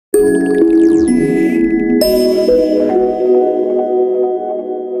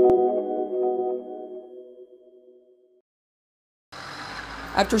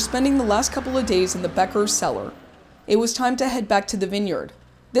After spending the last couple of days in the Becker's cellar, it was time to head back to the vineyard,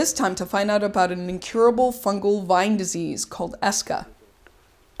 this time to find out about an incurable fungal vine disease called Esca.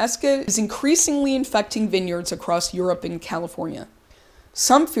 Esca is increasingly infecting vineyards across Europe and California.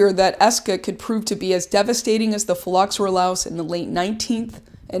 Some fear that Esca could prove to be as devastating as the phylloxera louse in the late 19th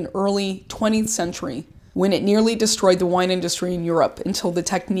and early 20th century, when it nearly destroyed the wine industry in Europe until the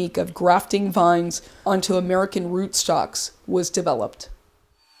technique of grafting vines onto American rootstocks was developed.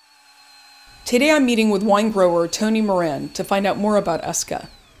 Today I'm meeting with wine grower Toni Moran to find out more about Esca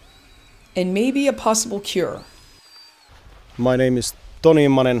and maybe a possible cure. My name is Toni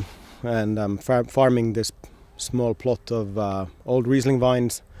Moran and I'm farming this small plot of old Riesling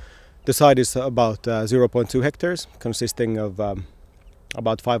vines. The site is about 0.2 hectares, consisting of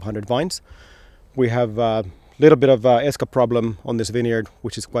about 500 vines. We have a little bit of Esca problem on this vineyard,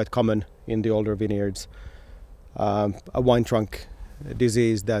 which is quite common in the older vineyards. A wine trunk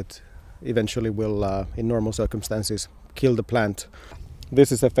disease that eventually will, in normal circumstances, kill the plant.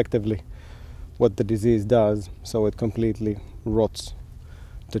 This is effectively what the disease does, so it completely rots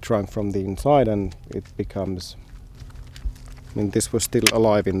the trunk from the inside and it becomes, this was still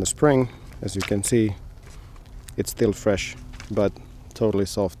alive in the spring, as you can see, it's still fresh, but totally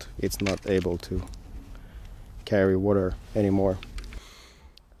soft. It's not able to carry water anymore.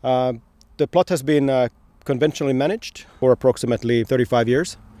 The plot has been conventionally managed for approximately 35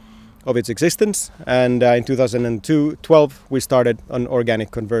 years of its existence, and in 2012 we started an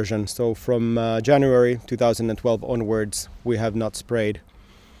organic conversion. So from January 2012 onwards we have not sprayed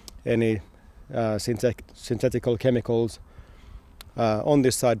any synthetical chemicals on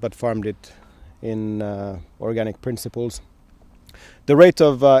this site, but farmed it in organic principles. The rate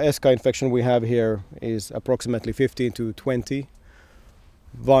of Esca infection we have here is approximately 15 to 20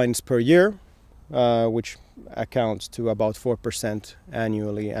 vines per year, which accounts to about 4%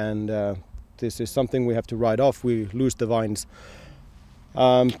 annually, and this is something we have to write off. We lose the vines.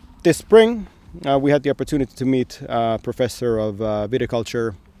 This spring we had the opportunity to meet a professor of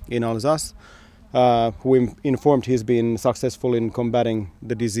viticulture in Alsace, who informed he's been successful in combating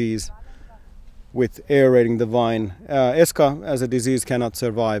the disease with aerating the vine. Esca as a disease cannot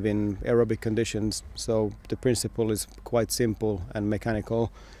survive in aerobic conditions, so the principle is quite simple and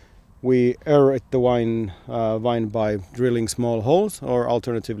mechanical. We aerate the vine by drilling small holes, or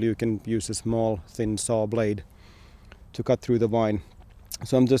alternatively you can use a small thin saw blade to cut through the vine.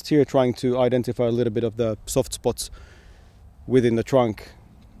 So I'm just here trying to identify a little bit of the soft spots within the trunk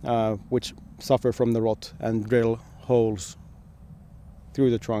which suffer from the rot, and drill holes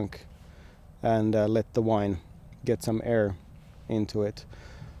through the trunk and let the wine get some air into it.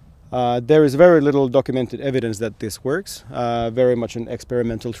 There is very little documented evidence that this works, very much an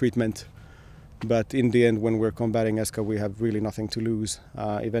experimental treatment, but in the end when we're combating Esca we have really nothing to lose.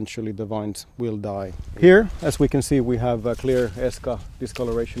 Eventually the vines will die. Here, as we can see, we have a clear Esca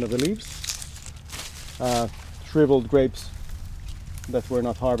discoloration of the leaves, shriveled grapes that were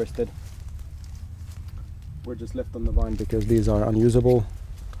not harvested were just left on the vine because these are unusable,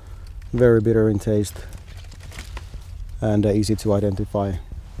 very bitter in taste, and easy to identify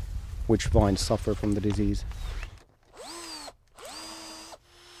which vines suffer from the disease.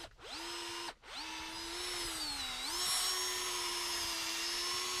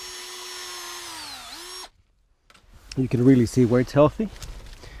 You can really see where it's healthy.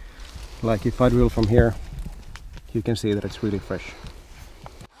 Like if I drill from here, you can see that it's really fresh.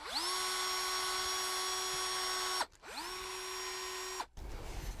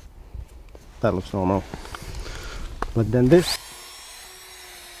 That looks normal. But then this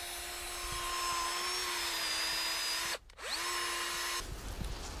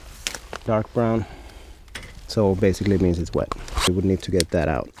dark brown, so basically it means it's wet. We would need to get that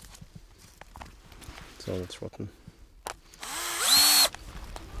out. So it's rotten.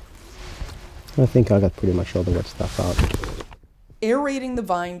 I think I got pretty much all the wet stuff out. Aerating the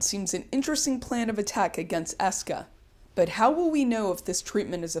vine seems an interesting plan of attack against Esca, but how will we know if this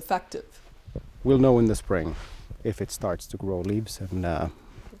treatment is effective? We'll know in the spring if it starts to grow leaves and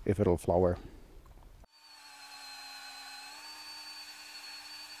if it'll flower.